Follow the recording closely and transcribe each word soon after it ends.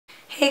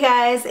Hey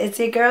guys, it's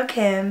your girl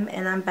Kim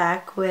and I'm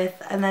back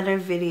with another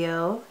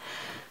video.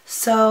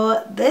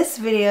 So this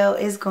video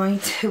is going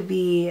to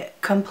be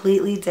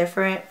completely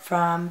different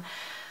from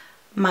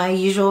my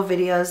usual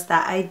videos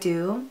that I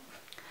do.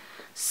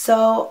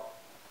 So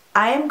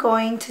I am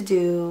going to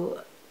do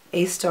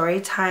a story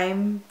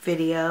time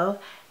video,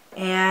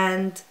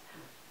 and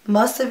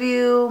most of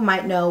you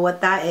might know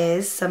what that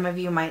is, some of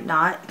you might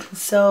not.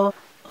 So,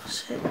 oh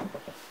shit,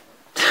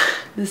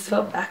 this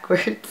fell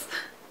backwards.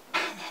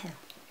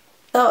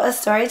 So a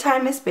story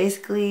time is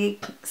basically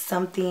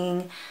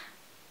something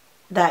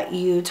that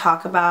you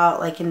talk about,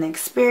 like an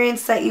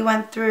experience that you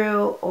went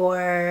through,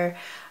 or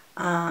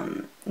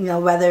you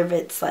know, whether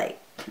it's like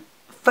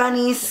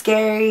funny,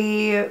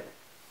 scary,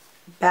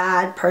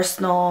 bad,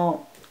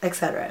 personal,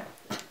 etc.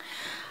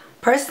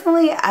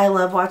 Personally, I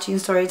love watching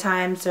story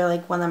times. They're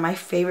like one of my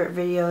favorite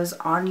videos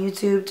on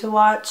YouTube to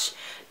watch,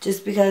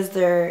 just because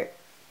they're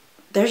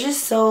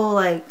just so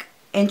like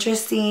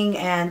interesting,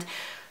 and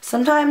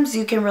sometimes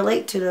you can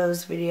relate to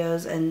those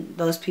videos and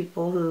those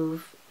people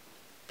who've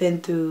been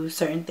through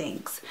certain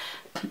things.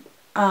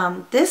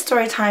 This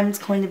story time is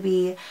going to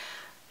be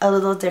a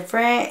little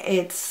different.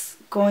 It's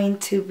going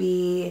to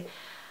be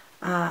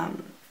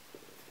kind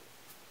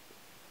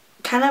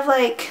of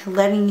like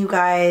letting you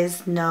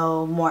guys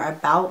know more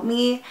about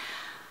me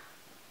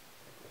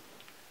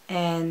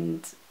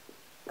and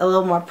a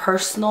little more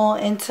personal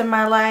into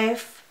my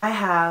life. I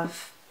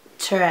have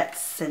Tourette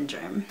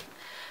syndrome.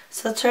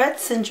 So Tourette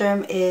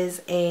syndrome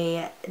is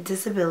a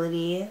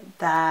disability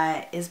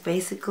that is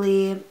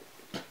basically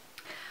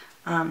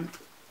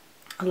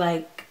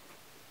like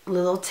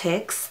little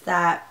tics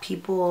that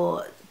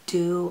people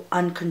do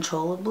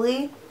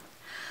uncontrollably,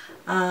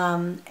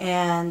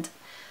 and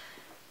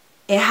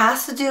it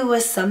has to do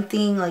with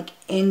something like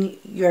in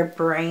your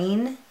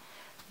brain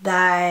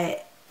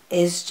that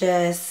is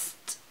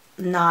just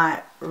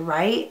not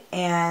right.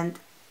 And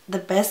the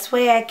best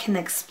way I can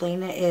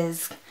explain it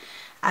is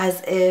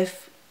as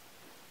if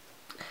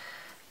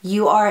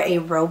you are a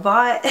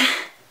robot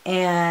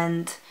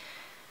and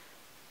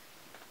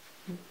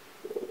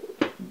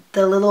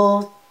the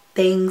little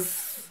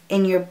things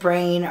in your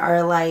brain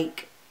are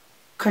like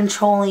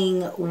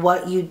controlling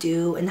what you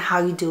do and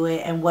how you do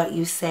it and what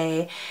you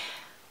say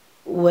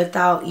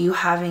without you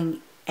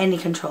having any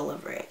control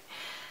over it.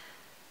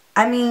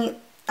 I mean,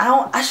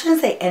 I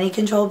shouldn't say any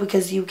control,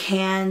 because you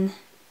can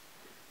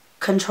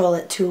control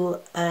it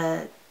to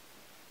a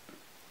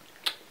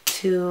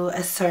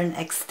certain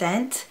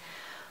extent,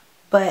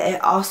 but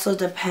it also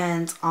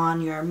depends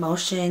on your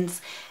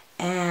emotions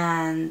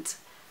and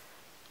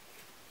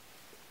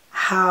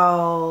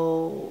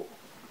how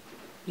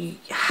you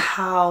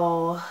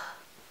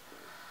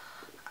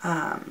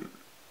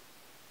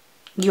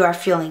are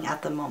feeling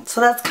at the moment. So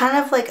that's kind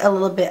of like a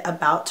little bit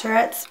about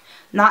Tourette's.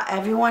 Not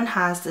everyone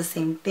has the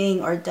same thing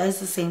or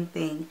does the same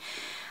thing.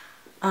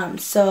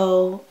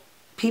 So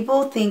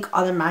people think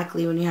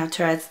automatically when you have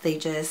Tourette's, they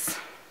just,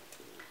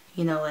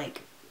 you know,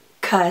 like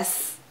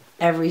cuss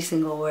every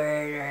single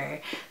word,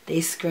 or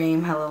they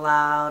scream hella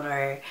loud,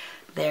 or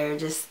they're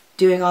just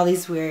doing all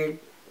these weird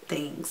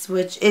things,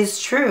 which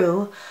is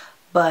true,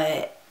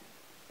 but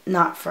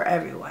not for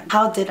everyone.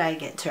 How did I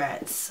get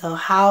Tourette's? So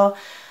how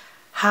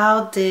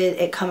did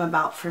it come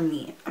about for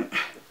me?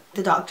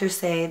 The doctors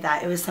say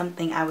that it was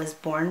something I was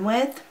born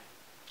with,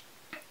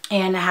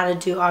 and it had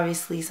to do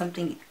obviously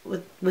something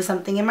with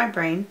something in my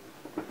brain.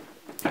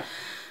 It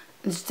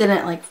just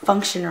didn't like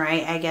function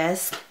right, I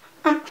guess.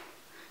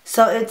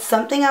 So it's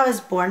something I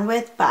was born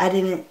with, but I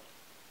didn't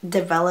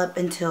develop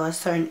until a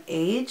certain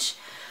age.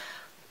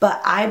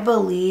 But I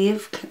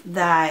believe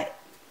that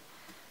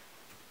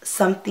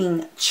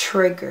something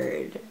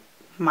triggered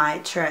my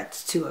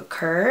Tourette's to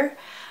occur.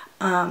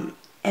 And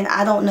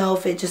I don't know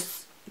if it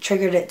just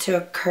triggered it to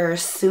occur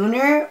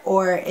sooner,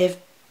 or if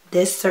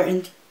this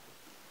certain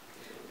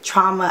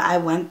trauma I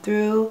went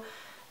through,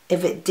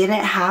 if it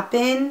didn't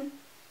happen,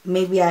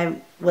 maybe I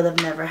would have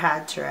never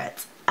had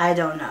Tourette's. I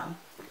don't know.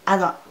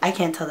 I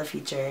can't tell the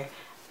future.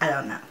 I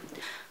don't know.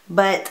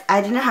 But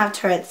I didn't have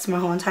Tourette's my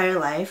whole entire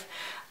life.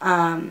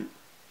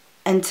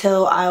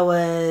 Until I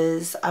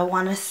was, I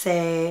want to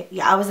say,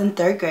 yeah, I was in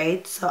 3rd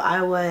grade. So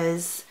I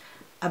was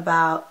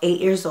about 8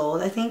 years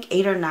old. I think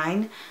 8 or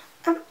 9.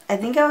 I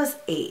think I was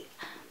 8.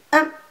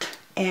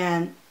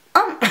 And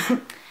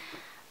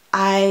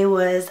I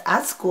was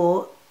at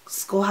school.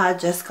 School had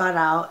just got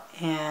out,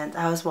 and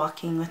I was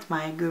walking with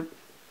my group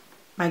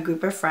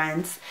of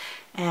friends,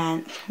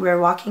 and we were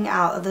walking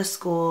out of the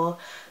school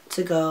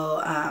to go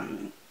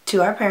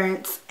to our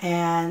parents,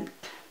 and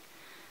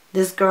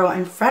this girl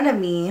in front of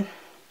me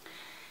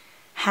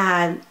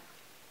had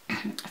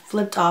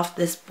flipped off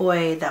this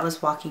boy that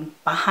was walking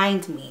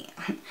behind me.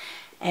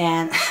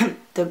 And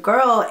the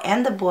girl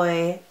and the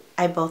boy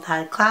I both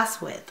had class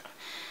with.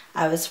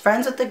 I was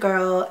friends with the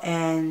girl,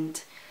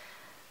 and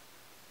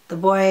the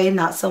boy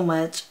not so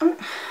much.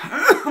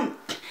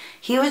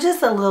 He was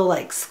just a little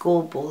like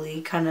school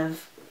bully kind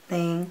of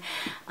thing.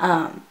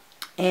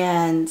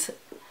 And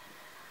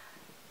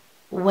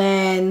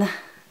when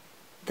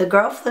the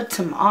girl flipped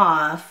him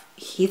off,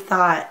 he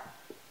thought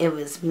it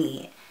was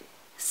me.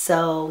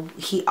 So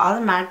he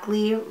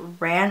automatically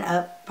ran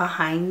up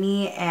behind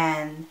me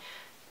and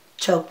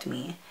choked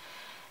me.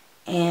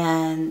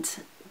 And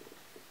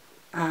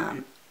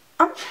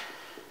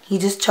he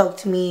just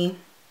choked me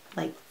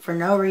like for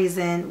no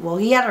reason. Well,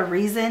 he had a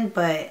reason,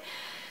 but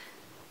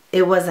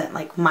it wasn't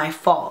like my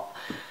fault.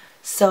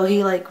 So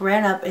he like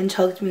ran up and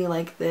choked me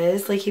like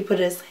this. Like he put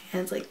his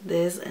hands like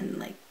this and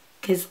like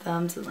his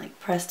thumbs and like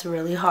pressed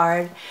really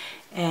hard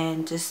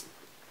and just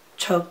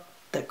choked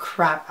the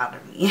crap out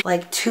of me.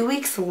 Like 2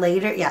 weeks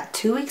later, yeah,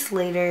 2 weeks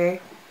later,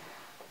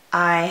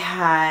 I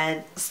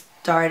had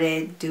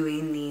started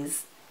doing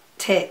these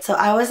tics. So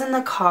I was in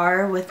the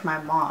car with my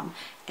mom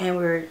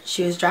and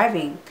she was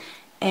driving,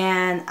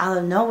 and out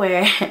of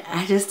nowhere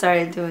I just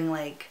started doing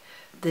like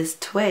this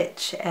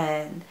twitch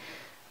and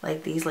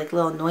like these like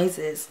little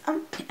noises,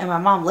 and my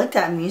mom looked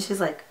at me and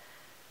she's like,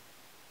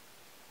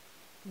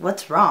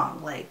 what's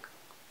wrong? Like,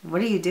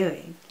 what are you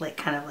doing? Like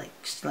kind of like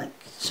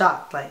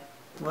shocked, like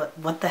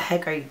what the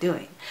heck are you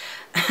doing?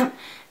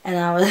 And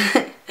I was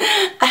like,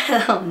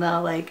 I don't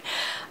know, like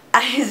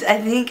I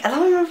think, I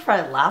don't remember if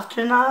I laughed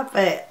or not,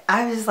 but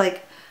I was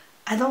like,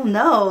 I don't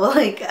know,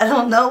 like I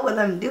don't know what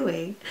I'm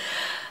doing.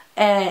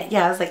 And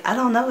yeah, I was like, I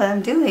don't know what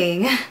I'm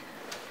doing.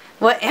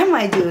 What am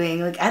I doing?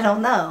 Like I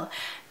don't know.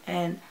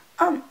 And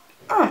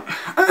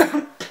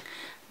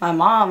my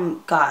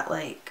mom got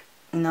like,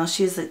 you know,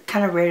 she was like,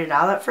 kind of weirded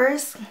out at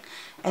first,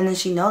 and then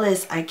she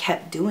noticed I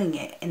kept doing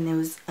it and it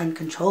was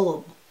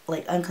uncontrollable,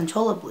 like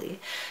uncontrollably.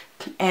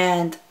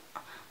 And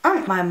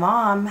my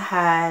mom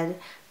had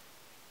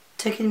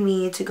taken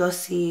me to go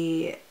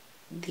see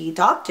the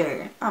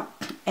doctor,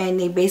 and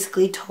they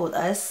basically told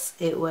us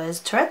it was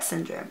Tourette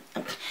syndrome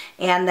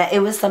and that it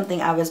was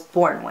something I was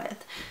born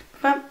with,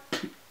 but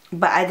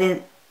I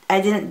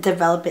didn't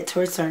develop it to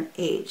a certain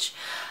age,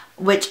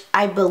 which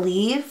I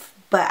believe,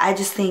 but I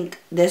just think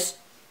this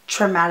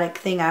traumatic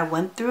thing I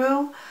went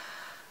through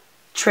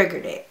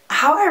triggered it.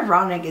 How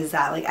ironic is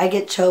that? Like I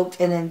get choked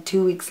and then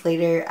 2 weeks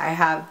later I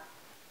have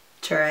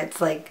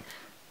Tourette's. Like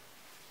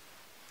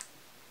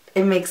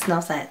it makes no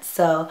sense.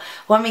 So,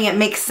 well, I mean, it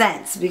makes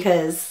sense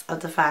because of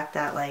the fact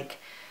that, like,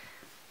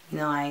 you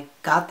know, I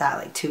got that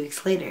like 2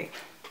 weeks later.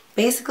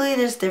 Basically,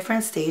 there's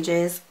different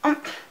stages.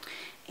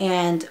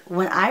 And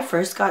when I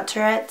first got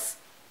Tourette's,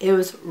 it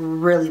was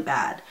really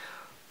bad.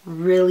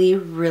 Really,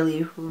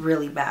 really,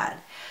 really bad.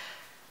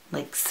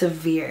 Like,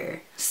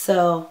 severe.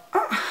 So,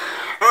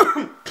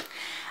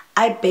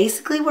 I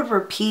basically would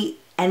repeat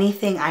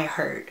anything I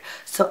heard.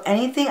 So,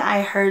 anything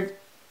I heard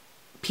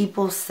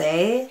people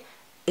say,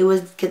 it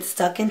would get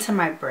stuck into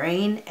my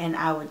brain and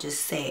I would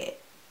just say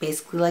it.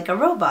 Basically like a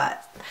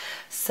robot.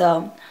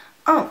 So,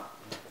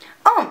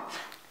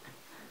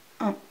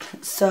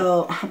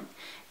 so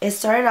it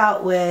started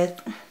out with,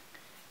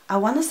 I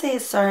want to say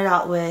it started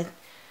out with,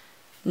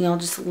 you know,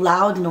 just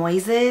loud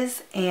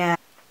noises and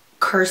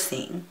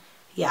cursing.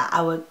 Yeah,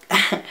 I would,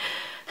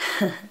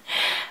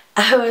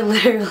 I would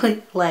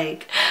literally,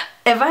 like,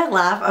 if I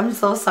laugh, I'm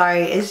so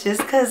sorry. It's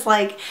just because,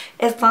 like,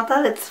 it's not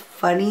that it's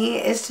funny.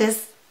 It's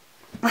just,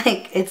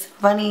 like, it's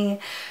funny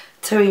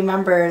to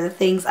remember the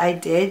things I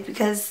did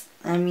because,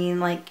 I mean,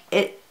 like,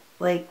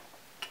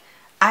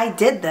 I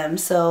did them,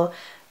 so,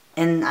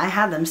 and I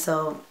had them,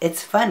 so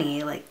it's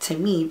funny, like, to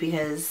me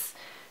because,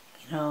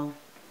 you know,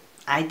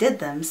 I did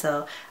them,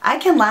 so I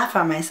can laugh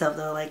at myself,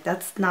 though. Like,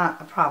 that's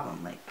not a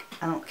problem. Like,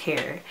 I don't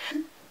care.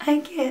 I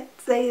can't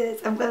say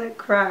this. I'm gonna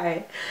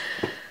cry.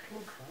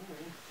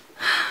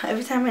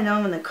 Every time I know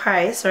I'm gonna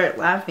cry, I start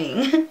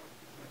laughing.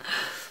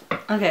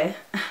 Okay.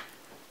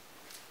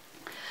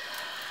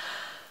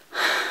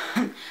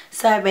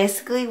 So I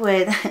basically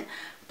would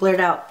blurt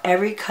out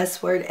every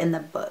cuss word in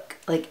the book.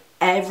 Like,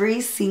 every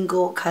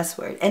single cuss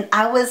word. And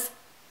I was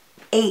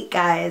 8,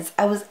 guys.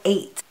 I was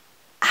 8.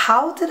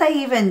 How did I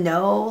even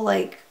know,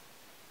 like,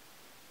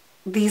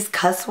 these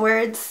cuss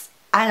words?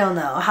 I don't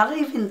know. I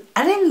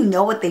didn't even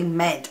know what they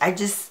meant. I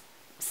just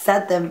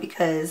said them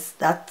because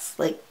that's,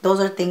 like, those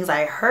are things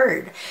I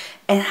heard.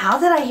 And how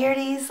did I hear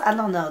these? I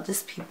don't know.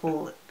 Just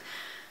people,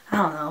 I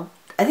don't know.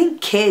 I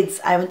think kids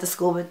I went to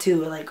school with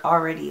too were like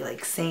already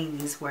like saying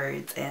these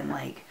words, and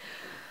like,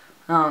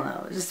 I don't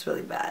know, it's just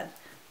really bad.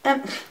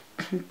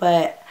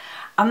 But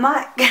I'm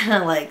not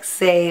gonna like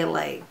say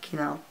like, you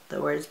know, the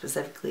word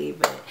specifically,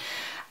 but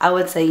I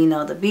would say, you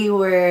know, the B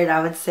word.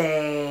 I would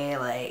say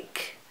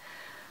like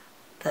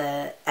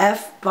the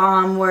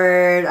F-bomb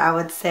word. I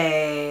would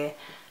say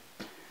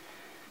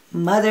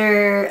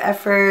mother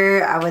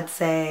effer. I would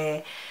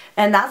say,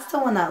 and that's the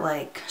one that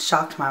like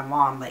shocked my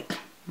mom. Like,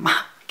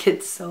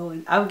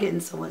 I would get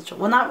in so much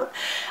trouble. Well,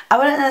 I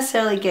wouldn't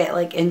necessarily get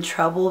like in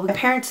trouble. My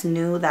parents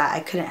knew that I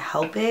couldn't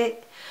help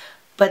it,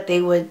 but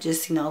they would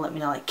just, you know, let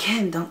me know like,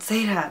 Kim, don't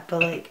say that.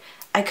 But like,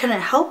 I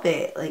couldn't help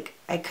it. Like,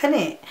 I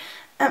couldn't.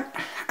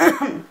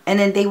 And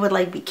then they would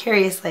like be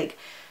curious, like,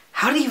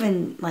 how do you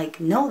even like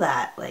know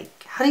that?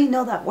 Like, how do you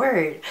know that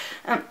word?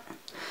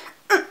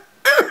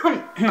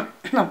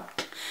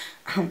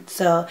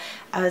 So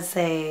I would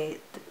say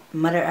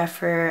mother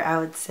effer. I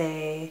would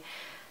say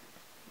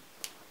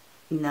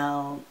you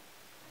know,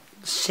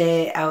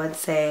 shit, I would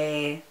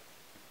say,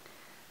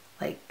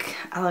 like,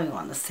 I don't even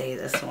want to say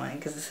this one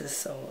because this is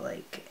so,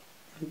 like,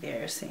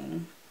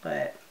 embarrassing,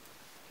 but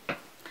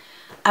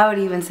I would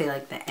even say,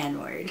 like, the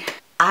N-word.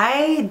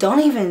 I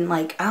don't even,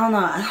 like, I don't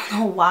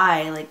know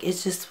why, like, it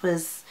just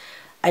was,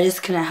 I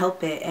just couldn't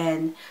help it,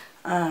 and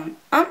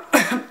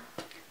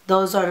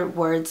those are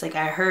words, like,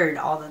 I heard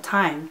all the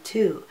time,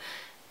 too,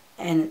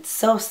 and it's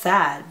so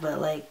sad,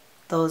 but, like,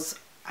 those,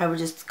 I would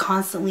just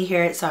constantly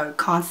hear it, so I would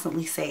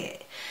constantly say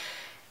it,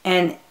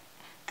 and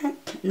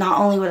not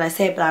only would I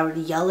say it, but I would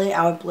yell it,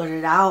 I would blurt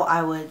it out,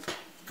 I would,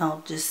 you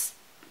know, just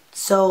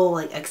so,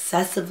 like,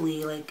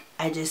 excessively, like,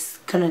 I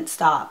just couldn't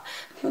stop.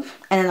 And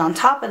then on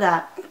top of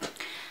that,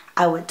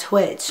 I would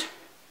twitch.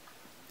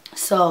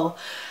 So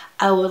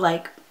I would,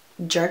 like,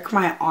 jerk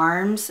my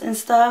arms and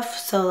stuff.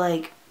 So,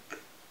 like,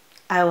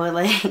 I would,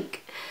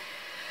 like,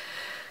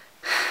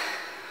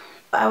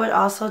 I would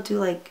also do,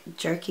 like,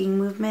 jerking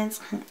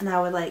movements. And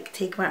I would, like,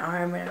 take my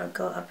arm and it would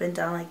go up and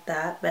down like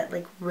that. But,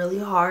 like, really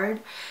hard.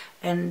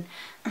 And,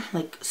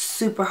 like,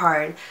 super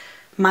hard.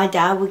 My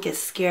dad would get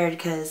scared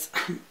because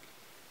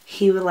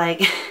he would,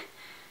 like,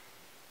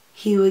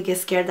 he would get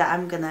scared that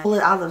I'm gonna pull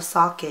it out of the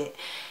socket.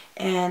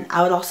 And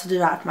I would also do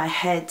that with my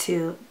head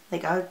too.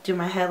 Like, I would do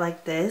my head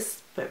like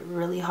this, but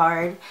really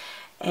hard.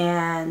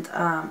 And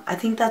I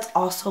think that's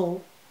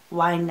also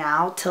why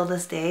now, till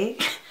this day,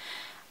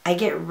 I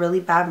get really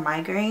bad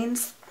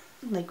migraines.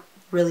 Like,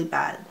 really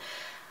bad.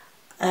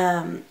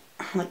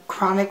 Like,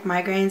 chronic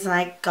migraines. And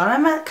I got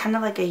them at kind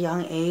of like a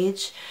young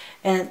age.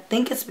 And I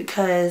think it's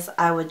because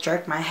I would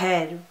jerk my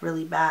head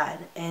really bad.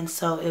 And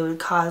so it would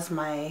cause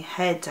my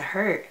head to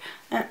hurt.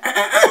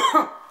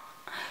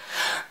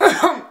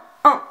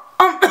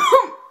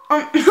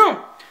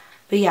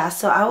 But yeah,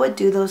 so I would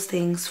do those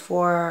things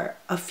for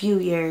a few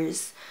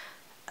years,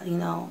 you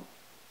know,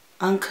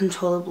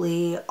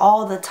 uncontrollably,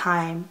 all the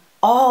time,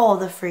 all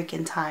the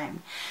freaking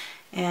time.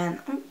 And,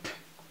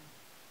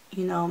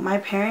 you know, my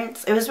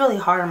parents, it was really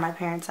hard on my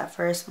parents at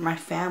first, my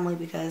family,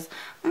 because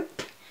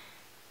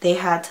they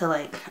had to,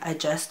 like,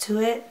 adjust to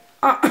it.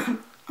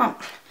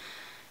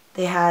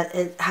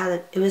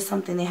 It was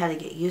something they had to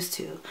get used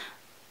to.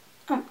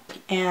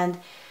 And,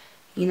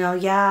 you know,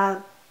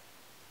 yeah,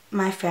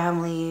 my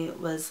family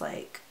was,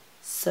 like,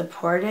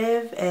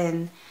 supportive,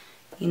 and,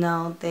 you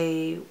know,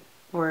 they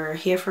were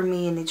here for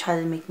me and they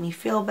tried to make me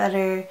feel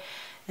better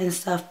and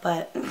stuff,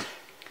 but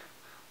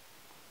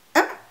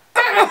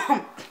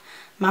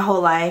my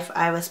whole life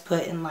I was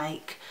put in,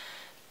 like,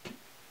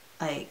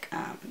 I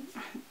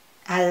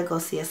had to go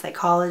see a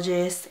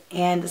psychologist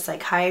and a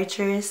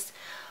psychiatrist,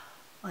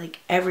 like,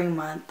 every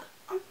month,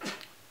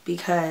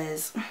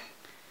 because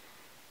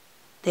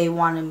they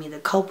wanted me to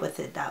cope with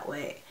it that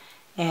way.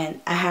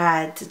 And I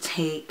had to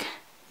take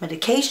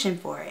medication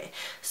for it.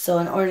 So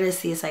in order to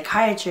see a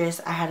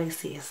psychiatrist, I had to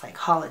see a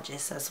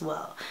psychologist as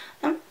well.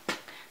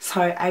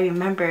 So I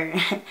remember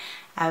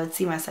I would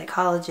see my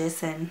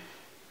psychologist, and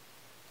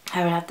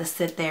I would have to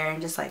sit there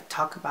and just, like,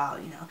 talk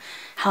about, you know,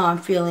 how I'm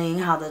feeling,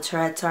 how the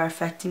Tourette's are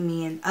affecting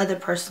me, and other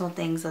personal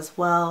things as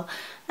well.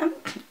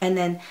 And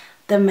then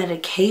the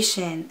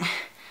medication,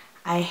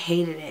 I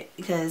hated it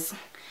because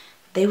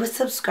they would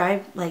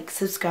subscribe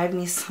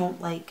me so,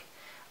 like,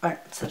 or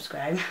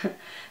subscribe.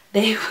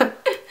 They would,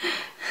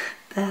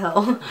 the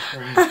hell.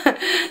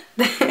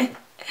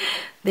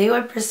 They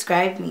would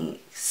prescribe me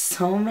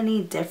so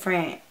many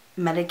different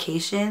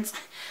medications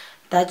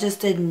that just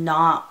did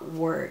not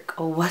work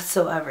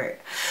whatsoever.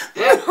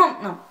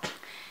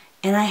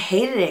 And I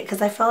hated it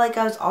because I felt like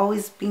I was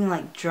always being,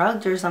 like,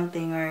 drugged or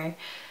something, or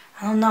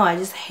I don't know, I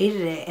just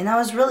hated it. And I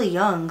was really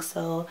young,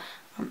 so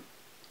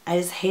I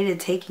just hated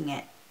taking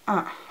it.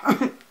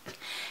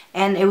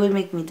 And it would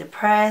make me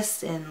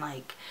depressed and,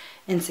 like,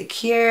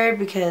 insecure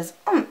because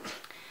I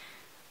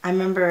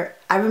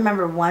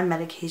remember one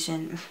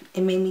medication,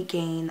 it made me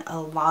gain a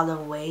lot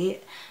of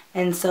weight,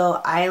 and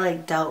so I,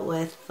 like, dealt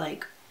with,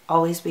 like,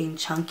 always being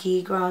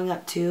chunky growing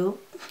up too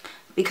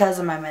because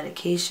of my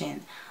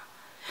medication.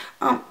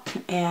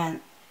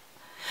 And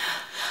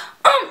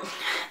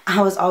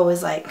I was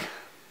always, like,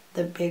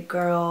 the big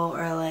girl,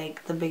 or,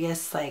 like, the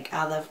biggest, like,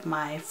 out of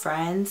my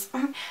friends.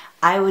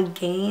 I would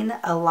gain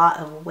a lot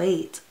of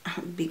weight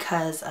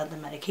because of the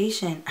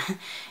medication,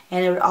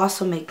 and it would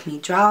also make me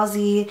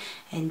drowsy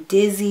and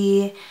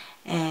dizzy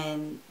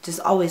and just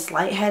always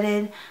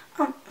lightheaded.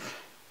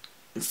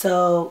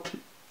 So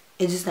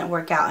it just didn't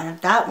work out, and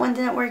if that one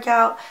didn't work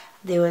out,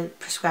 they would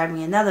prescribe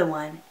me another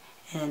one,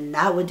 and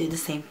that would do the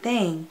same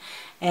thing,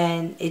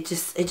 and it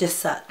just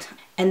sucked.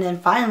 And then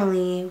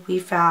finally we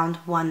found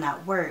one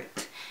that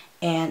worked,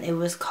 and it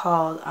was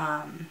called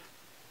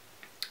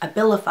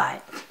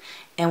Abilify.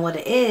 And what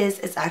it is,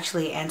 it's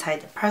actually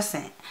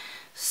antidepressant.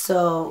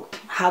 So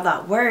how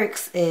that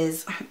works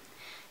is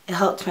it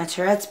helps my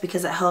Tourette's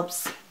because it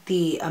helps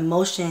the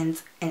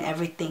emotions and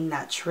everything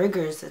that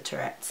triggers the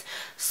Tourette's.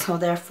 So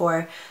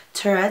therefore,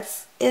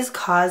 Tourette's is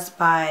caused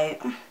by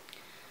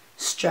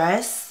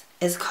stress,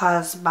 is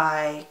caused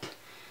by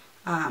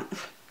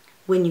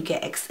when you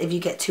get if you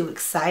get too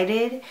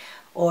excited,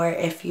 or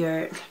if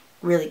you're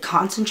really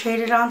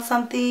concentrated on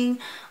something,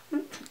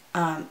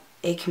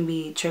 it can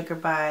be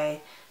triggered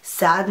by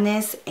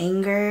sadness,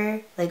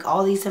 anger, like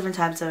all these different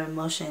types of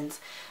emotions.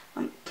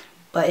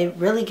 But it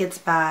really gets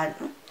bad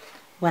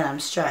when I'm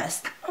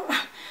stressed.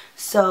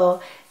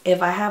 So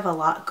if I have a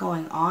lot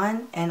going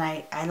on and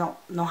I don't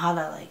know how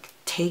to like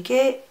take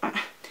it,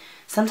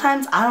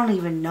 sometimes I don't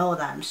even know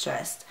that I'm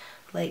stressed.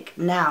 Like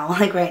now,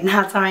 like right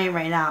now, it's how I am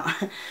right now.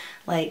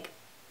 Like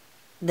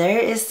there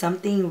is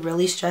something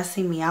really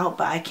stressing me out,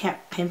 but I can't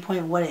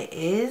pinpoint what it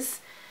is.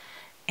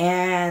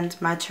 And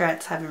my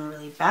Tourette's have been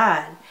really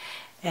bad.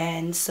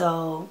 And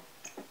so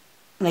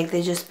like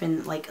they just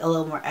been like a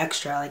little more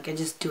extra. Like I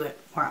just do it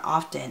more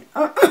often.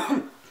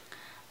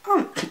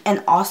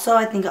 And also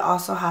I think it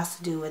also has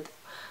to do with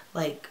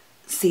like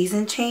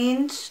season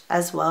change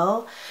as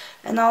well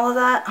and all of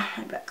that.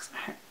 My back's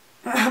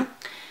hurt.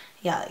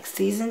 Yeah, like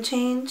season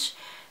change.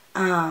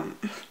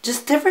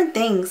 Just different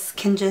things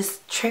can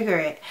just trigger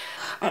it.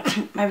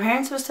 My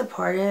parents were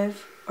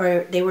supportive,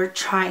 or they were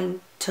trying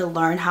to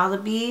learn how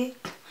to be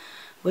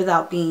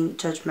without being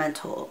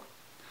judgmental.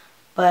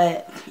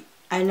 But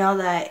I know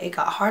that it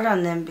got hard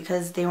on them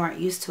because they weren't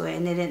used to it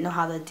and they didn't know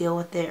how to deal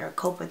with it or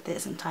cope with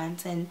it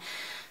sometimes. And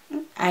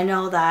I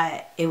know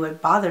that it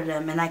would bother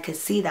them, and I could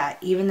see that.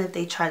 Even if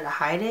they tried to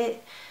hide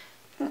it,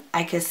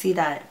 I could see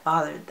that it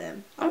bothered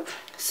them.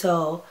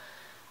 So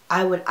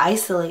I would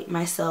isolate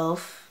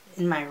myself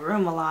in my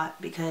room a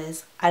lot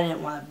because I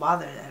didn't want to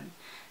bother them.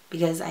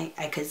 Because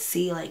I could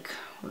see, like,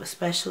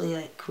 especially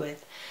like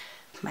with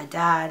my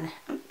dad,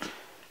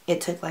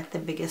 it took like the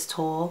biggest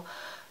toll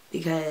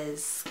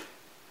because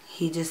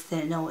he just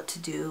didn't know what to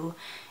do.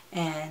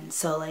 And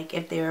so like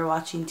if they were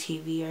watching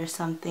TV or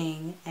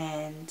something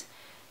and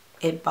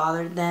it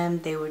bothered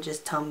them, they would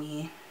just tell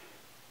me,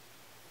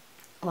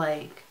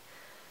 like,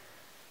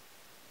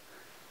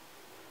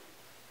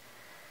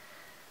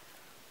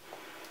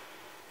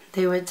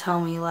 they would tell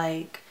me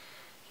like,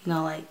 you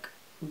know, like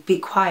be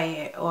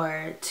quiet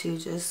or to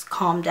just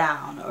calm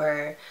down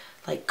or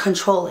like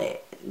control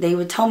it. They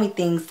would tell me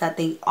things that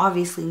they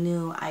obviously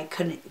knew I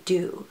couldn't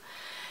do.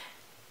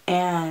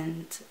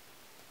 And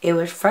it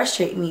would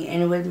frustrate me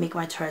and it would make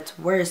my Tourette's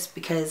worse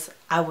because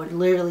I would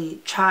literally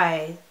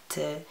try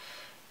to,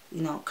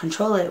 you know,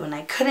 control it when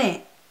I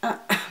couldn't.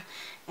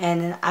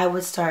 And then I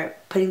would start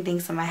putting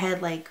things in my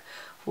head like,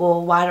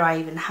 well, why do I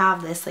even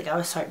have this? Like I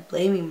would start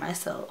blaming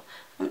myself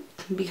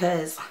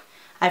because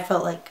I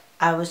felt like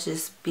I was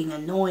just being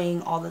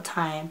annoying all the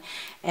time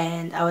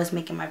and I was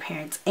making my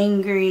parents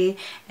angry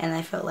and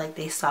I felt like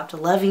they stopped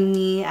loving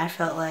me. I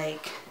felt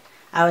like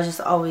I was just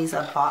always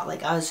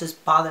like I was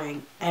just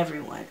bothering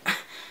everyone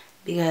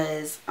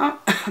because,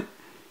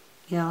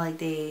 you know, like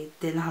they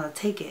didn't know how to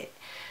take it.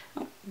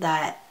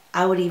 That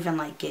I would even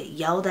like get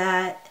yelled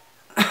at.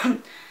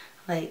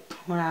 Like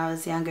when I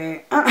was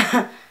younger,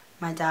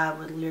 my dad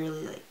would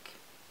literally like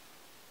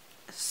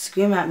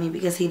scream at me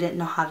because he didn't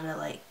know how to,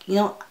 like, you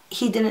know,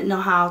 he didn't know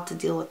how to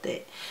deal with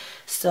it.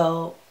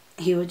 So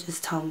he would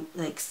just tell me,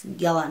 like,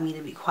 yell at me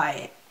to be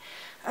quiet.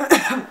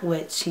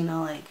 Which, you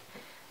know, like,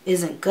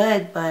 isn't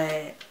good,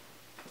 but,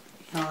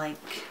 you know, like,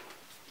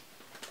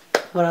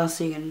 what else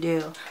are you gonna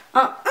do?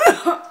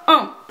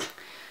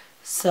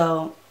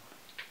 So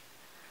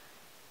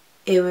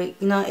it would,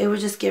 you know, it would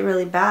just get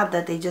really bad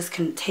that they just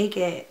couldn't take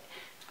it.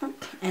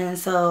 And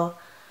so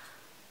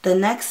the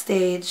next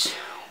stage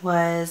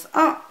was,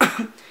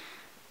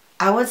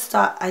 I would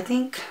stop. I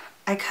think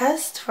I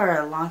cussed for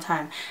a long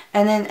time.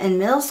 And then in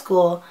middle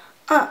school,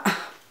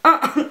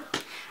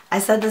 I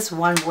said this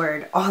one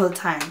word all the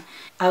time.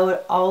 I would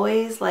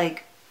always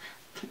like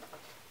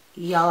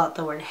yell out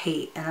the word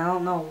hate, and I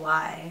don't know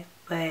why,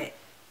 but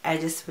I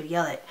just would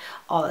yell it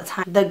all the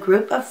time. The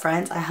group of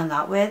friends I hung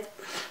out with,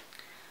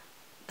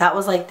 that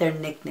was like their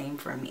nickname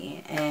for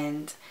me,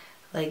 and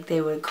like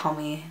they would call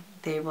me,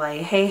 they'd be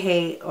like, hey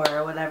hate,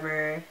 or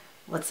whatever,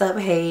 what's up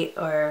hate,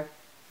 or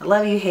I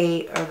love you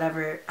hate, or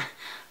whatever,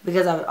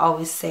 because I would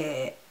always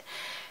say it.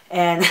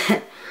 And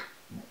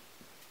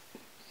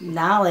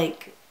now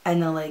like I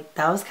know like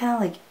that was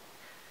kind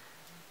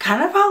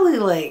of probably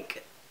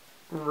like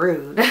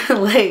rude.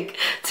 Like,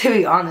 to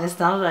be honest,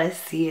 now that I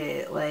see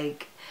it,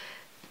 like,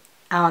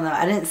 I don't know,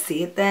 I didn't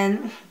see it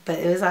then, but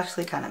it was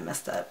actually kind of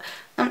messed up.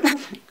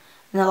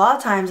 And a lot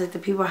of times, like, the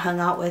people I hung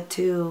out with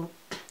too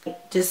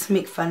just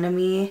make fun of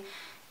me,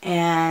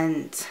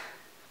 and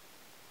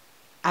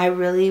I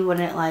really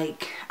wouldn't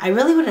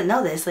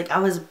know this. Like, I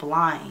was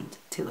blind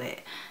to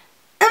it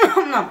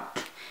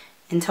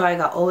until I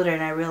got older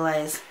and I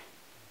realized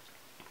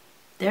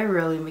they're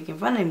really making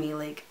fun of me.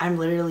 Like, I'm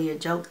literally a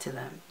joke to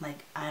them.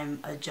 Like, I'm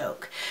a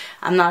joke.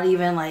 I'm not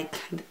even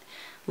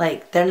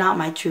like they're not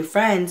my true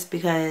friends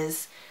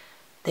because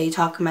they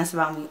talk mess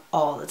about me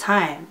all the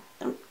time.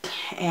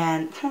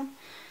 And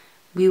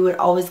we would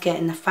always get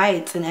into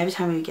fights, and every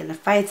time we would get into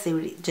fights, they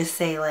would just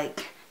say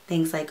like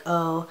things like,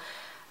 oh,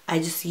 I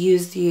just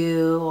used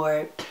you,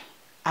 or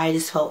I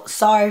just felt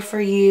sorry for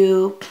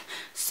you,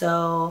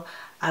 so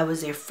I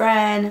was your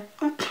friend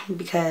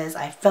because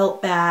I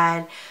felt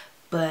bad,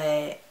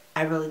 but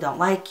I really don't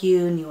like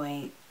you, and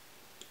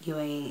you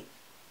ain't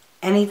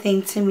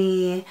anything to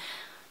me.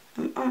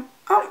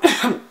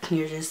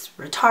 You're just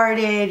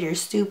retarded, you're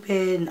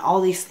stupid, and all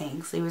these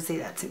things. They would say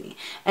that to me.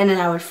 And then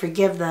I would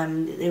forgive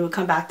them. They would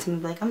come back to me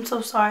like, I'm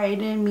so sorry, I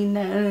didn't mean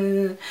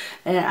that.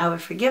 And I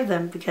would forgive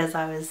them because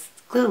I was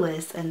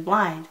clueless and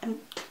blind.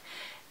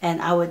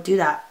 And I would do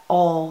that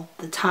all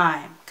the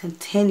time,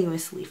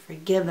 continuously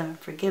forgive them,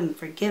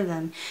 forgive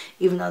them,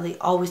 even though they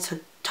always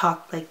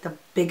talk like the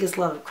biggest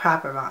load of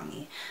crap about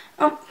me.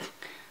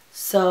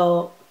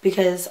 So,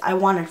 because I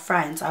wanted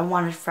friends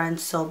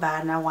so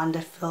bad, and I wanted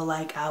to feel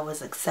like I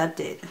was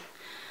accepted.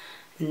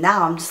 And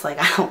now I'm just like,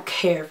 I don't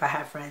care if I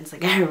have friends.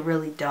 Like, I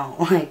really don't.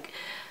 Like,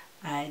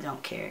 I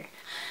don't care.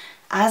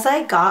 As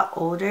I got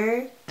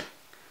older,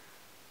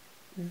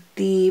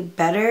 the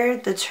better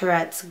the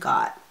Tourette's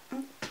got.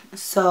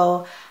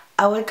 So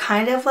I would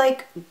kind of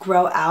like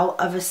grow out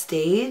of a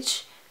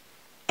stage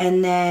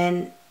and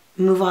then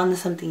move on to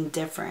something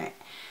different.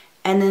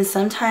 And then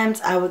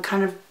sometimes I would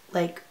kind of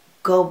like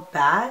go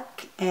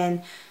back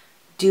and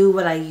do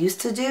what I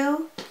used to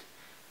do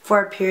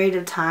for a period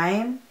of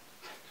time,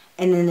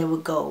 and then it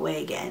would go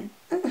away again.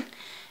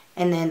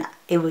 And then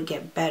it would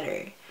get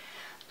better.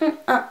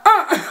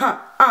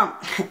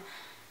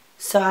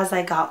 So as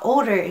I got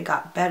older, it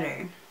got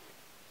better.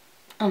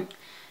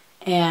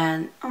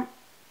 And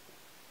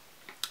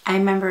I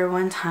remember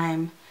one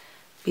time,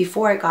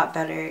 before it got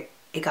better,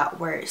 it got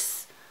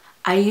worse.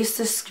 I used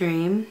to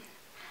scream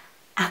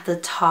at the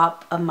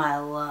top of my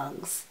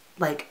lungs.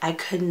 Like, I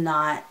could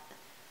not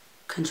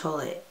control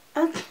it.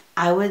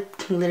 I would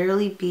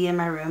literally be in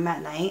my room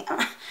at night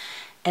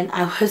and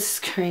I would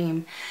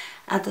scream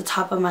at the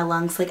top of my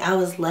lungs. Like, I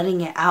was letting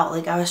it out.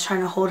 Like, I was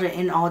trying to hold it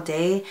in all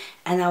day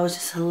and I was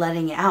just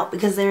letting it out.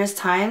 Because there was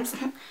times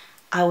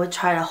I would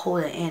try to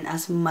hold it in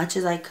as much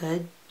as I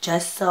could,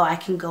 just so I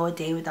can go a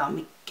day without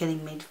me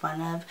getting made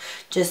fun of,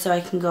 just so I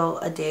can go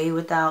a day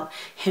without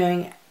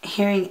hearing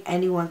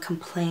anyone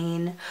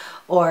complain,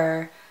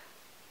 or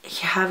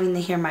having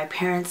to hear my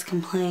parents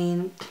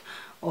complain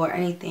or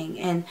anything.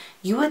 And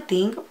you would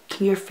think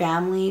your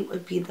family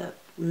would be the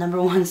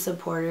 #1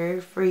 supporter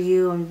for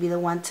you and be the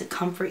one to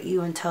comfort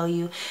you and tell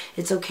you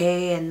it's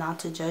okay and not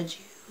to judge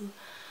you.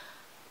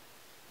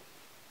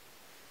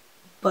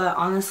 But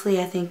honestly,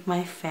 I think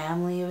my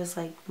family was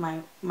like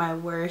my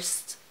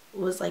worst,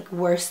 was like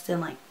worse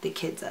than like the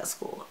kids at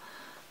school.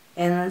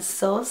 And it's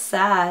so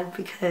sad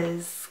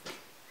because,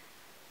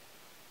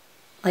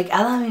 like,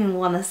 I don't even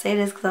want to say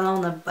this because I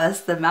don't want to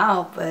bust them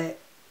out, but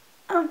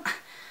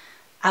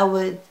I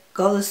would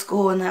go to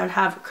school and I would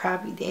have a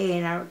crappy day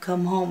and I would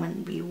come home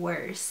and be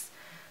worse.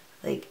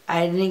 Like,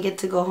 I didn't get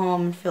to go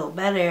home and feel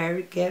better. I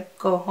would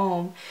go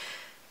home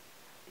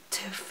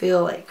to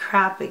feel like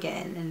crap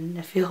again and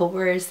to feel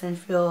worse and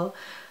feel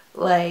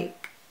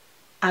like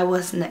I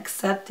wasn't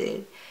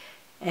accepted.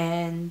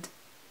 And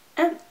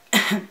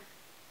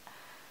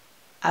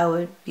I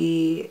would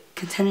be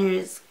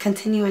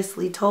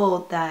continuously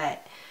told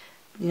that,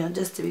 you know,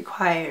 just to be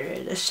quiet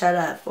or to shut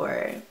up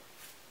or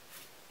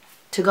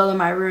to go to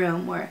my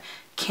room, or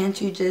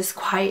can't you just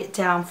quiet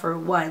down for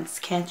once?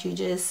 Can't you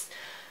just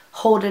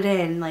hold it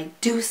in?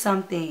 Like, do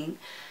something.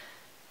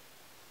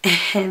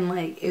 And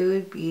like, it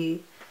would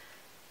be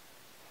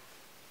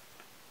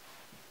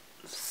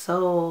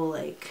so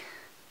like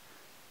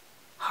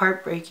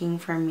heartbreaking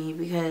for me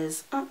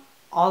because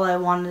all I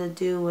wanted to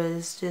do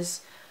was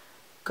just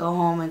go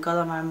home and go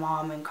to my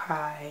mom and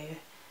cry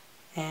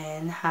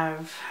and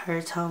have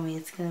her tell me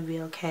it's gonna be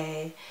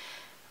okay,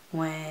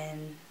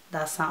 when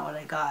that's not what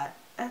I got.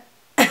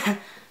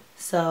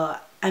 So,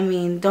 I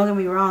mean, don't get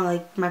me wrong,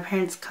 like, my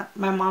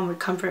mom would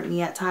comfort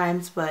me at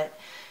times, but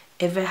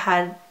if it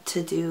had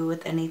to do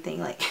with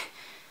anything, like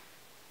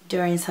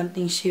during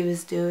something she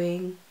was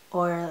doing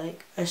or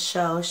like a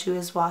show she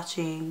was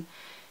watching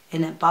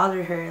and it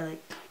bothered her,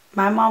 like,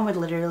 my mom would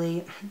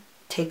literally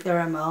take the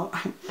remote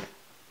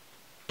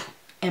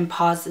and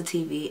pause the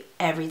TV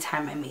every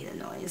time I made a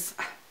noise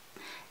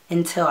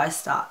until I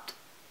stopped.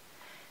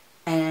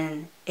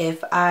 And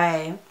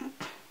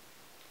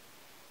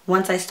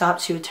once I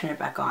stopped, she would turn it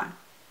back on.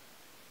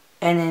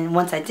 And then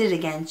once I did it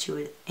again, she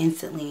would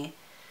instantly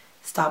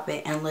stop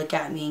it and look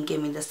at me and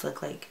give me this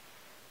look like,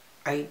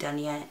 are you done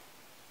yet?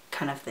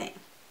 Kind of thing.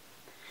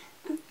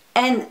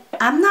 And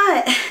I'm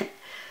not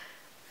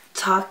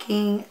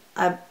talking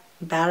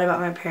bad about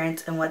my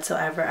parents and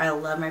whatsoever. I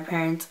love my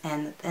parents,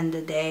 and at the end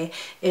of the day,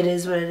 it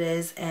is what it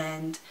is,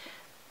 and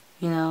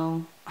you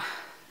know,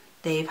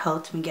 they've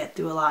helped me get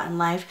through a lot in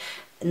life.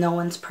 No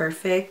one's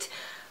perfect,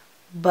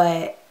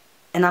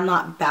 and I'm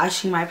not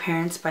bashing my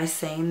parents by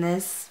saying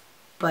this,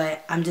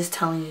 but I'm just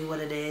telling you what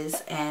it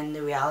is and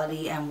the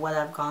reality and what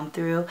I've gone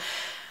through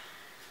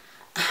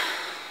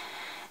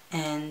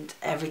and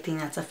everything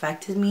that's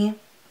affected me.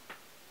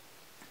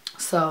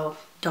 So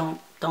don't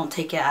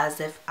take it as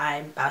if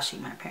I'm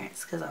bashing my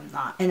parents, because I'm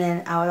not. And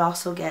then I would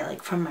also get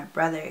like from my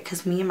brother,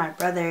 because me and my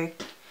brother,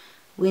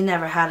 we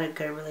never had a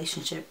good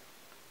relationship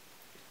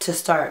to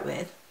start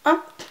with.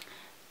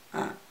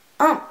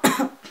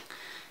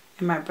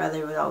 And my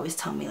brother would always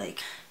tell me like,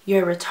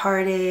 you're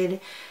retarded,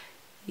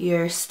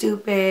 you're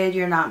stupid,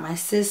 you're not my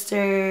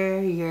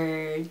sister,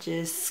 you're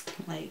just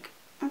like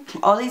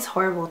all these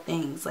horrible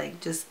things,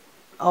 like just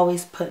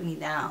always put me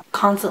down,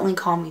 constantly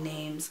call me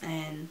names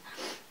and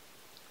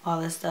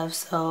all this stuff.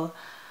 So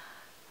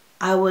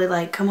I would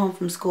like come home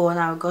from school and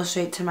I would go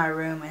straight to my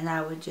room and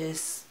I would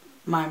just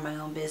mind my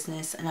own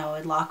business and I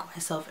would lock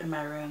myself in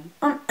my room.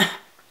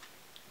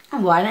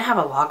 Well, I didn't have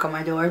a lock on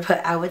my door,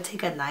 but I would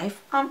take a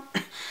knife and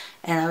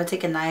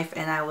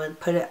I would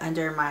put it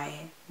under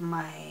my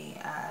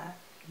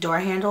door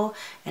handle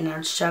and I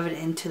would shove it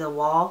into the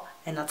wall,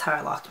 and that's how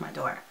I locked my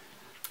door.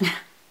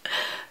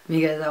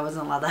 Because I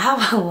wasn't allowed to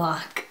have a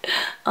lock.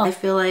 I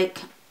feel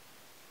like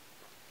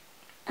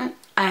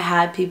I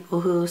had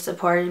people who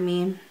supported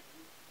me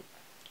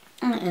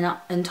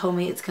and told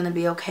me it's gonna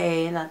be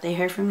okay and that they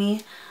heard from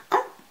me,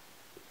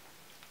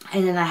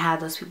 and then I had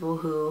those people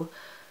who,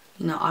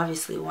 you know,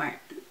 obviously weren't.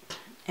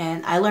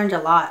 And I learned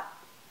a lot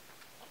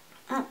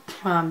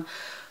from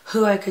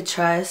who I could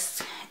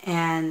trust,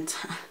 and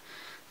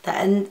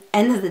the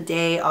end of the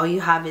day, all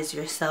you have is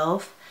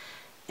yourself,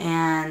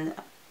 and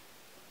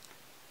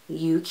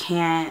you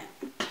can't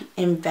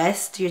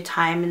invest your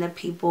time in the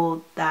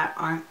people that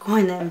aren't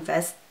going to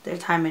invest their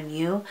time in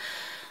you.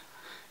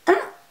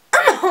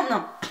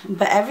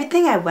 But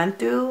everything I went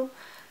through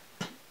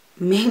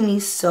made me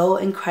so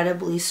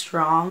incredibly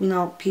strong. You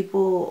know,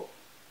 people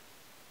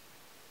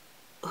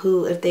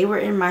who, if they were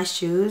in my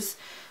shoes,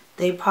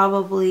 they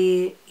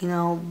probably, you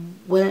know,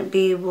 wouldn't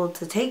be able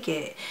to take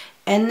it.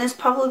 And there's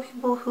probably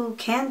people who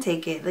can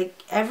take it.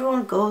 Like,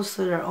 everyone goes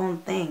through their own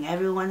thing.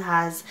 Everyone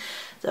has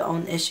their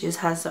own issues,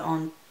 has their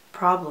own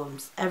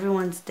problems.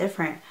 Everyone's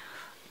different.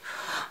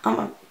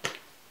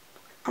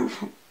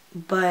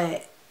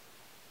 But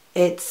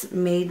it's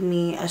made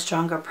me a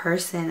stronger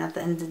person at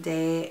the end of the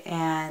day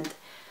and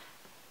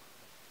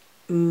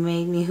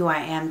made me who I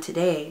am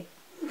today.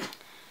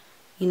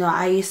 You know,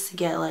 I used to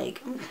get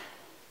like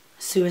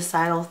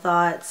suicidal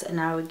thoughts, and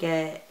I would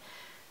get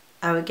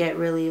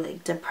really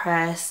like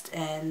depressed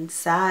and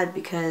sad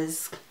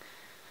because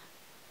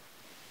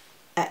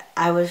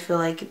I would feel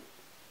like,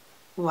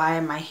 why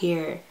am I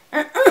here?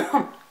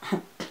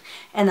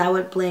 And I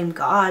would blame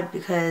God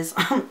because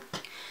I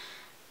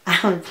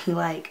would be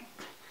like,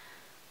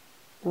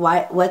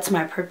 what's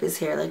my purpose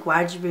here? Like,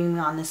 why did you bring me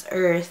on this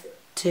earth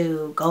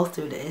to go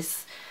through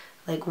this?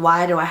 Like,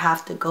 why do I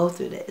have to go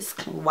through this?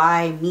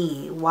 Why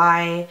me?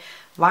 Why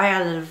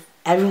out of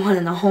everyone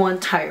in the whole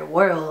entire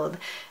world,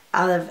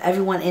 out of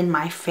everyone in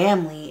my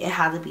family, it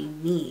had to be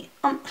me?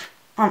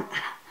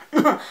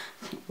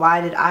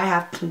 Why did I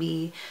have to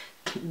be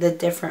the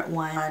different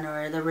one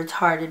or the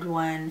retarded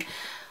one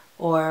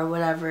or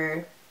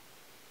whatever?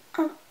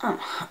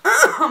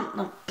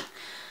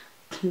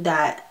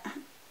 That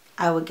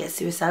I would get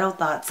suicidal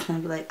thoughts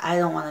and be like, I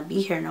don't want to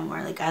be here no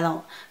more. Like,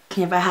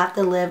 if I have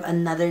to live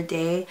another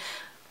day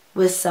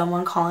with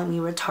someone calling me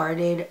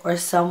retarded or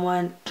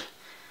someone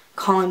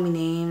calling me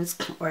names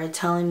or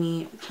telling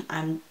me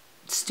I'm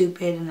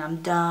stupid and I'm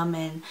dumb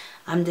and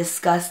I'm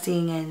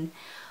disgusting and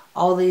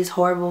all these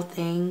horrible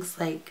things,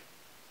 like,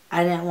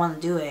 I didn't want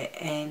to do it.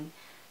 And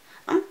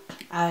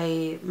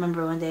I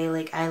remember one day,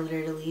 like, I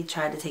literally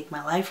tried to take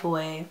my life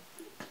away,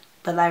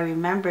 but I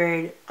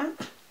remembered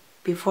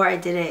before I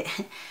did it,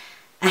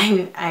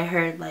 I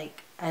heard,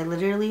 like, I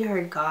literally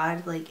heard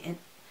God, like,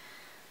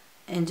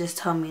 and just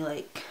tell me,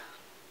 like,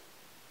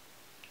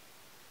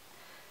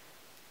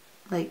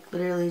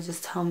 literally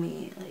just tell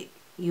me, like,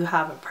 you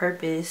have a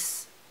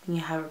purpose, and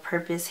you have a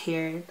purpose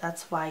here,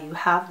 that's why you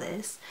have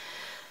this.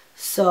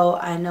 So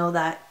I know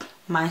that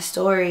my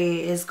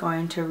story is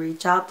going to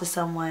reach out to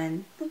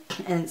someone,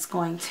 and it's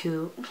going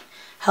to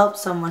help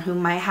someone who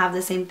might have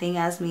the same thing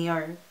as me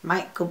or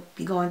might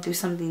be going through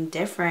something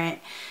different,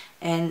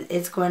 and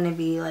it's going to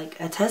be like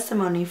a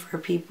testimony for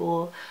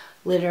people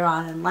later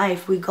on in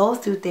life. We go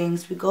through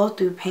things, we go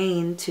through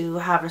pain to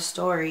have a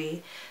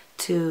story,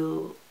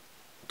 to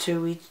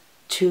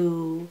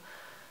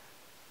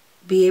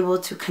be able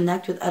to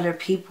connect with other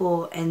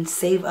people and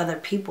save other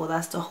people.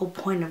 That's the whole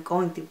point of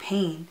going through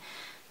pain.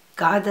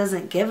 God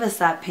doesn't give us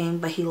that pain,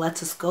 but he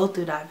lets us go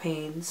through that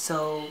pain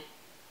so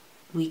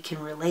we can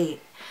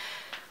relate.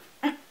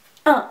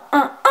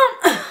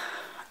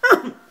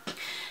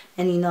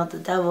 And you know, the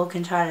devil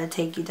can try to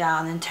take you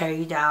down and tear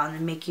you down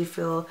and make you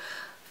feel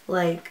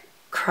like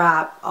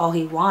crap all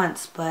he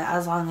wants, but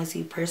as long as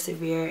you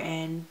persevere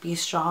and be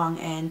strong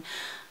and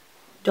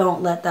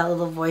don't let that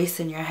little voice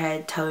in your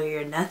head tell you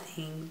you're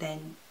nothing,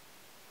 then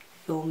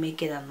you'll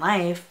make it in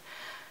life.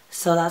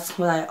 So that's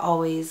what I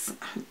always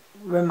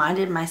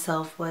reminded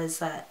myself, was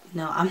that,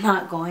 you know, I'm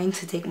not going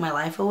to take my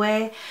life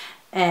away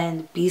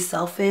and be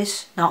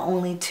selfish, not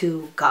only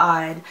to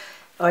God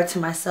or to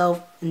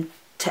myself and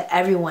to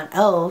everyone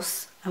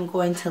else. I'm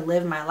going to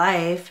live my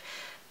life,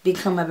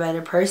 become a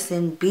better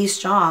person, be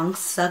strong,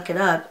 suck it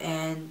up,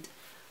 and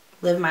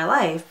live my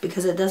life,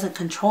 because it doesn't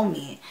control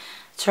me.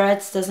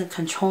 Tourette's doesn't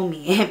control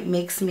me. It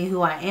makes me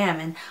who I am.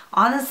 And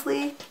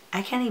honestly,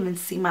 I can't even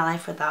see my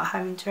life without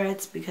having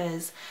Tourette's,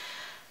 because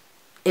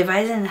if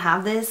I didn't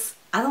have this,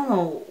 I don't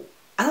know.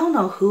 I don't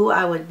know who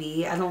I would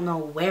be. I don't know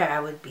where I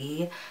would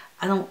be.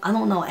 I don't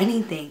know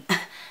anything.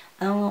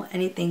 I don't know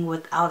anything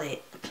without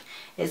it.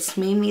 It's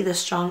made me the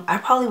strong. I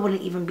probably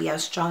wouldn't even be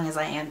as strong as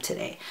I am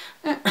today.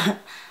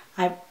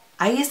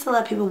 I used to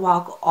let people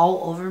walk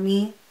all over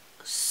me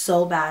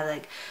so bad.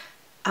 Like,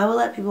 I would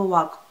let people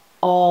walk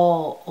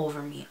all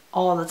over me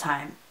all the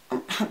time.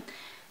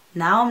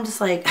 Now I'm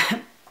just like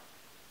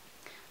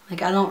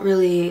like I don't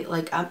really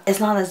like it's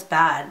not as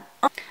bad.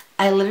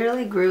 I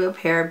literally grew a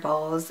pair of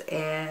balls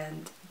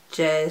and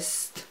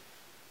just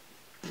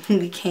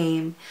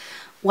became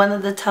one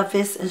of the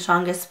toughest and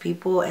strongest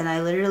people, and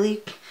I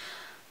literally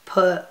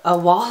put a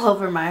wall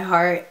over my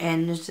heart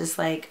and it's just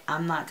like,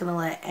 I'm not gonna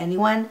let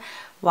anyone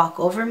walk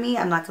over me.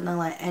 I'm not gonna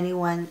let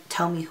anyone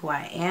tell me who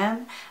I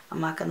am. I'm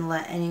not gonna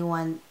let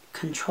anyone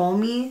control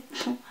me.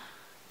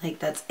 Like,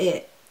 that's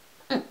it.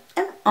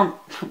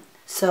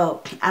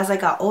 So as I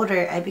got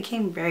older, I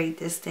became very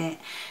distant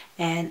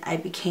and I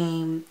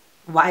became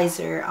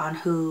wiser on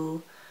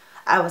who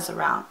I was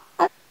around.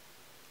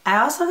 I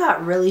also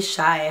got really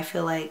shy, I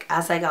feel like,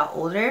 as I got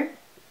older,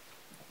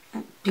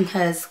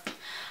 because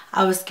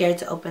I was scared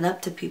to open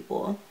up to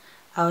people.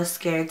 I was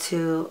scared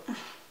to,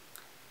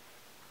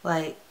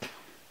 like,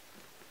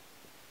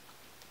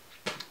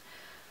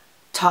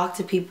 talk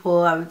to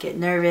people. I would get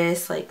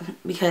nervous, like,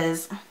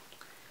 because,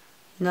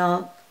 you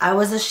know, I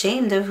was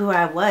ashamed of who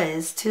I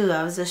was, too.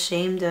 I was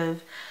ashamed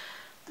of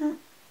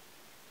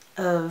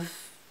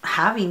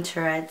having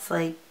Tourette's.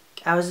 Like,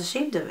 I was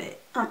ashamed of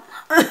it.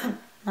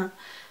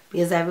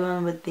 Because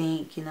everyone would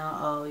think, you know,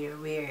 oh, you're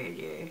weird,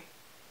 you're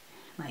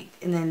like,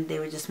 and then they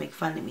would just make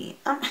fun of me.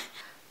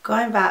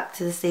 Going back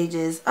to the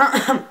stages,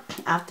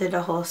 after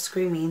the whole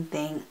screaming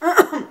thing,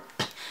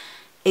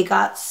 it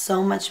got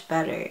so much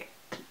better.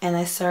 And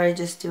I started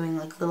just doing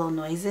like little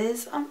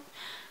noises.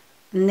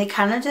 And they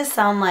kind of just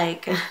sound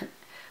like,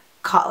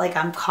 like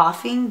I'm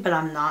coughing, but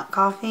I'm not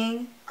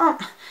coughing.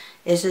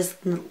 It's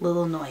just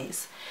little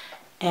noise.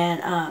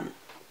 And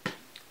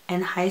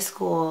in high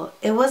school,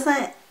 it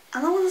wasn't, I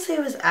don't want to say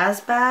it was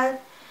as bad,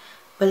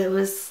 but it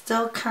was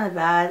still kind of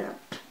bad.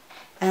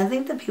 And I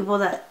think the people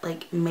that,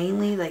 like,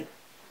 mainly, like,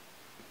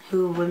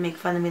 who would make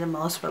fun of me the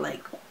most were,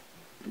 like,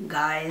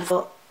 guys.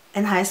 Well,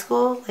 in high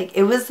school, like,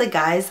 it was the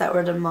guys that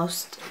were the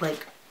most,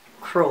 like,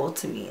 cruel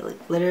to me.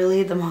 Like,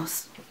 literally the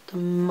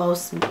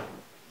most,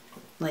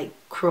 like,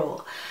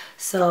 cruel.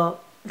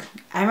 So,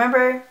 I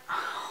remember,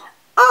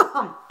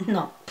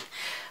 no.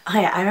 Oh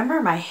yeah, I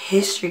remember my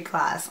history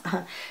class.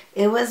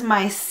 It was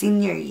my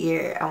senior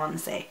year, I want to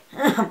say.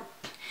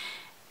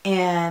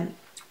 And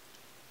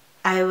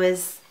I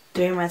was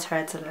doing my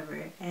Tourette's or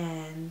whatever,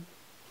 and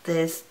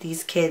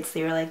these kids,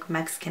 they were like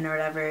Mexican or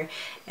whatever,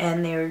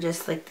 and they were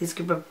just like this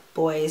group of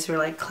boys who were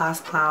like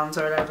class clowns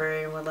or whatever,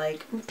 and would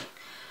like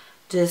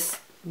just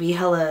be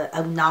hella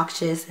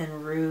obnoxious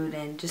and rude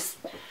and just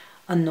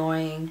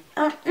annoying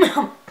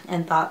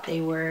and thought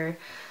they were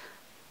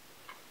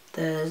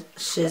the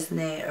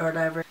shiznit or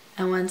whatever.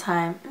 And one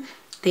time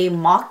they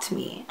mocked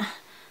me.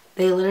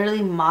 They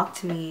literally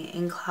mocked me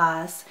in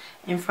class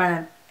in front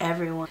of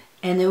everyone,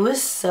 and it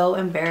was so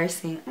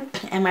embarrassing.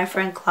 And my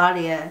friend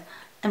Claudia,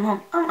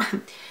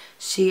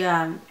 she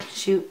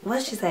what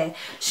did she say?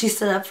 She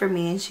stood up for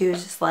me and she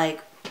was just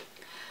like,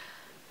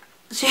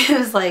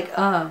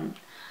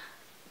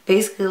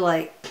 basically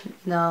like,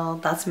 no,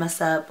 that's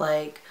messed up.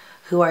 Like,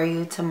 who are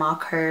you to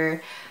mock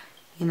her?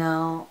 You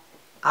know,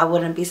 I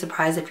wouldn't be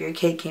surprised if your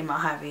kid came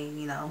out having,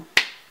 you know,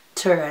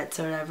 Tourette's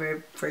or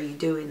whatever for you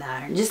doing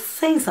that, and just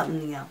saying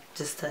something, you know,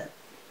 just to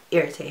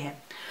irritate him.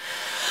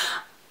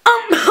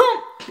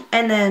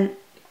 And then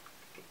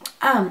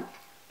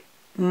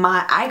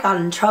I got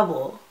in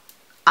trouble.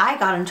 I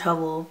got in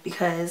trouble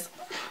because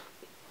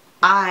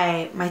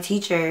my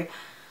teacher,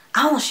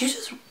 I don't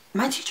know,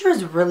 my teacher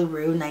was really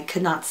rude and I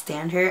could not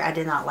stand her. I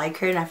did not like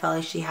her and I felt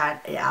like she had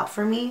it out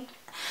for me.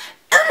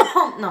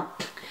 No.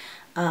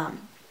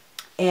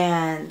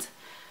 And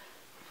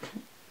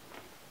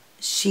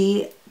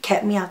she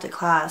kept me after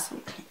class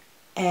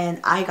and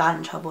I got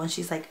in trouble, and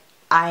she's like,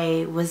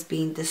 I was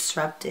being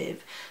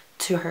disruptive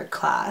to her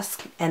class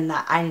and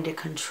that I need to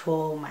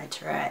control my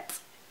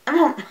Tourette's.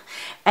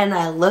 And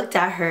I looked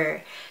at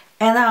her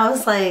and I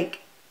was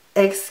like,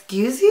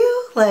 excuse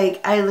you?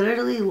 Like, I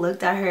literally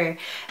looked at her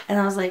and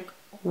I was like,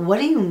 what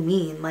do you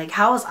mean? Like,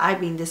 how was I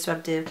being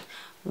disruptive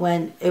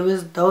when it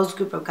was those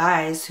group of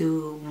guys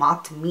who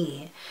mocked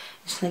me?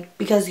 She's like,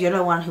 because you're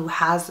the one who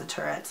has the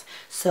Tourette's,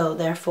 so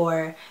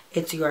therefore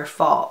it's your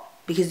fault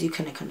because you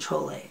couldn't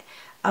control it.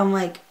 I'm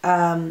like,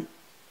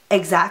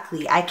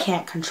 exactly, I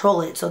can't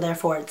control it, so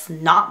therefore it's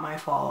not my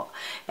fault.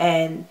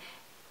 And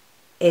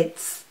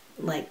it's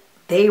like,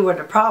 they were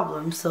the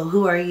problem, so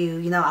who are you?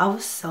 You know, I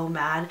was so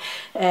mad,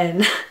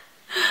 and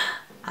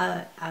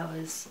I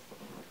was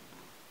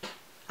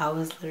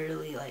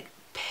literally like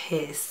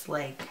pissed.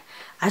 Like,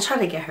 I tried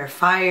to get her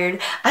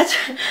fired.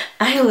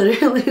 I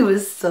literally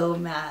was so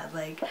mad.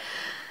 Like,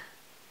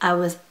 I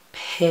was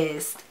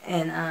pissed.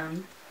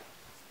 And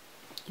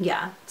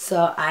yeah,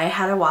 so I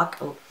had to walk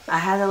I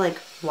had to like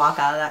walk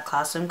out of that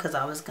classroom because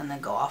I was gonna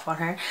go off on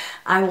her.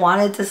 I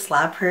wanted to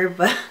slap her,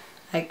 but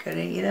I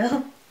couldn't, you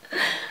know?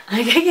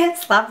 Like, I can't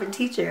slap a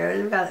teacher. I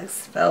would have got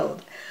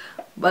expelled.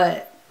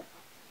 But,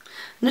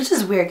 which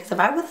is weird because if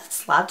I would have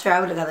slapped her, I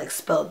would have got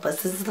expelled. But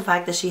since the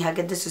fact that she had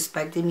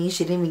disrespected me,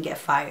 she didn't even get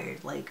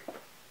fired. Like,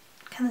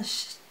 what kind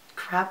of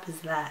crap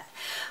is that?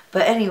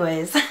 But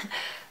anyways,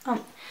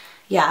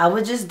 yeah, I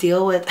would just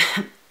deal with,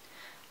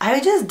 I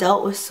just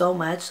dealt with so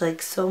much,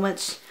 like so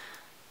much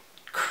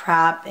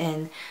crap,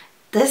 and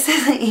this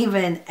isn't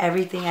even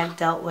everything I've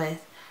dealt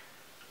with.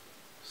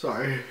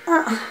 Sorry.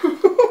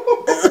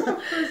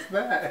 What's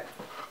that?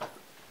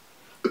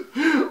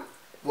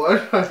 Why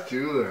did I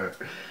do that?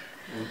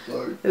 I'm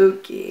sorry.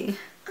 Okay.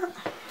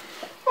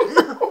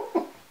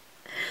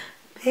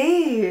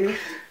 Babe.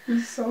 You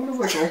sounded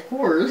like a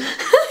horse.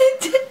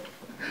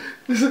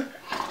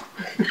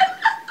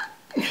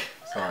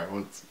 Sorry,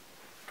 what's...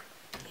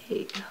 Here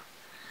you go.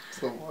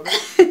 Some water?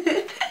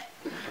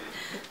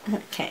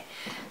 Okay,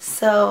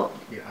 so...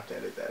 You have to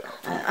edit that out.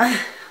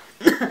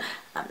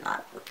 I'm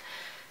not.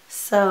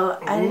 So,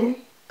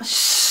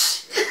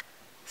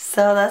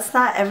 So that's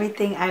not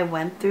everything I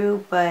went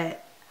through,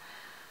 but,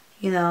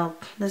 you know,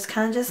 there's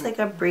kind of just like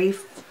a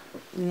brief,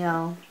 you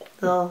know,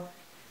 little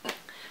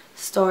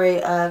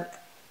story of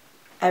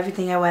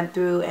everything I went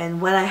through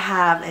and what I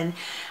have and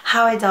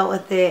how I dealt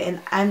with it. And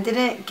I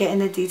didn't get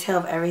into detail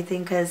of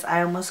everything because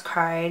I almost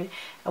cried.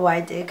 Well, I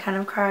did kind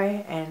of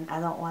cry, and I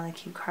don't want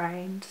to keep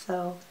crying,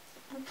 so.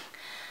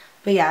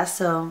 But yeah,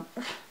 so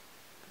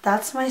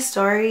that's my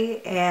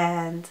story,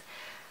 and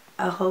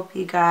I hope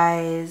you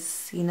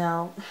guys, you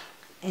know,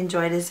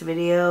 enjoy this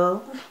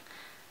video.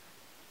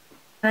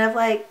 And I've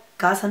like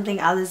got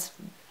something out of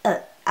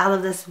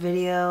this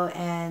video,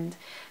 and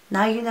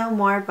now you know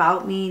more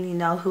about me and you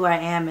know who I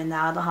am, and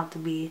now I don't have to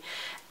be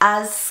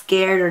as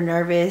scared or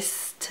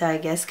nervous to, I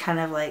guess, kind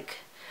of like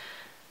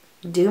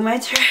do my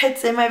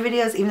Tourette's in my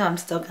videos, even though I'm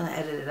still gonna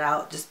edit it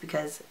out just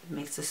because it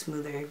makes a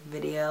smoother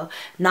video,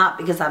 not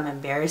because I'm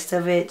embarrassed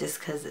of it, just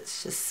because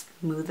it's just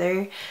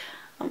smoother.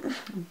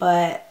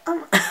 But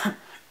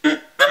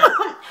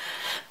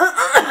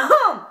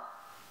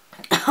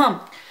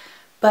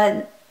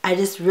but I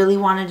just really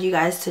wanted you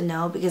guys to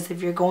know, because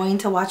if you're going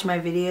to watch my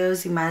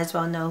videos, you might as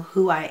well know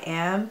who I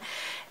am.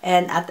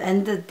 And at the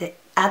end of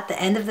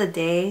the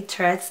day,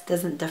 Tourette's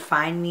doesn't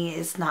define me.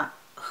 It's not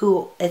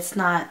who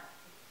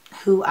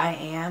I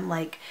am.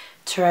 Like,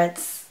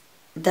 Tourette's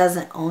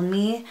doesn't own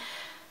me,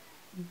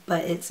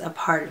 but it's a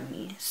part of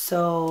me.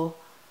 So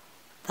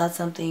that's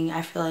something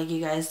I feel like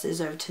you guys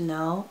deserve to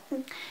know.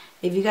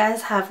 If you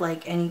guys have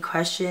like any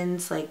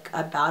questions like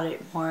about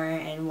it more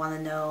and want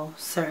to know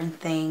certain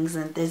things,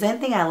 and if there's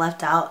anything I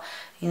left out,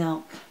 you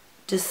know,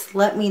 just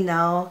let me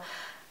know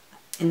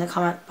in the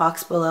comment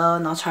box below,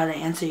 and I'll try to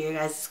answer your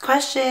guys'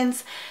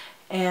 questions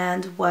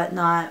and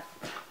whatnot.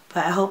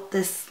 But I hope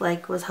this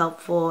like was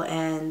helpful,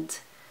 and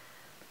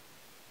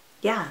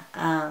yeah,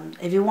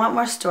 if you want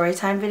more story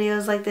time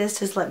videos like this,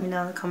 just let me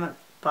know in the comment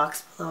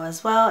box below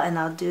as well, and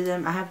I'll do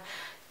them. I have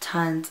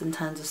tons and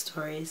tons of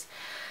stories.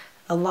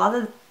 A lot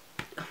of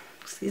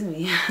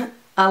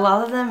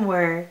them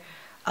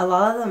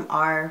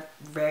are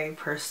very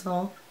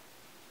personal,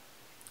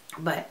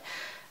 but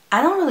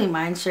I don't really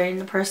mind sharing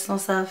the personal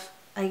stuff,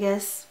 I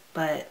guess.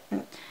 But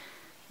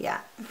yeah,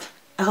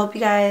 I hope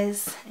you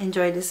guys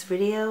enjoyed this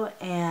video,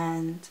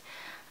 and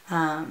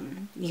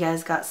you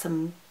guys got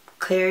some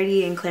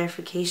clarity and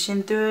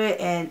clarification through it.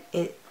 And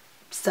if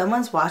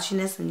someone's watching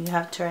this and you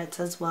have Tourette's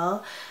as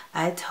well,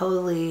 I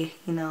totally,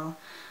 you know,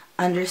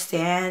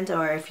 understand.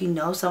 Or if you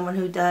know someone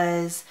who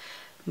does,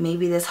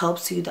 maybe this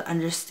helps you to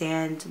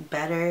understand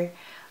better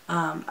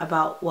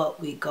about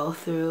what we go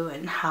through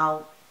and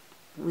how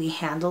we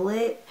handle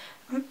it.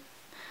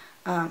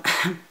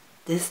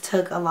 This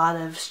took a lot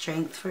of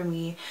strength for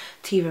me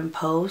to even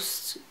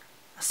post.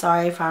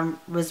 Sorry if I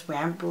was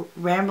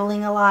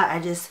rambling a lot. I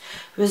just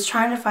was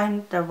trying to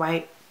find the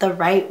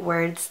right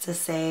words to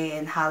say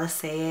and how to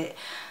say it.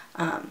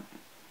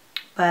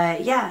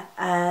 But yeah,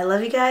 I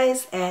love you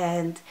guys,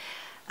 and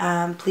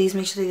please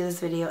make sure to give this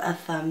video a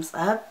thumbs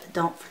up.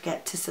 Don't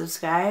forget to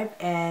subscribe,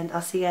 and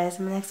I'll see you guys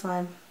in the next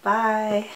one. Bye.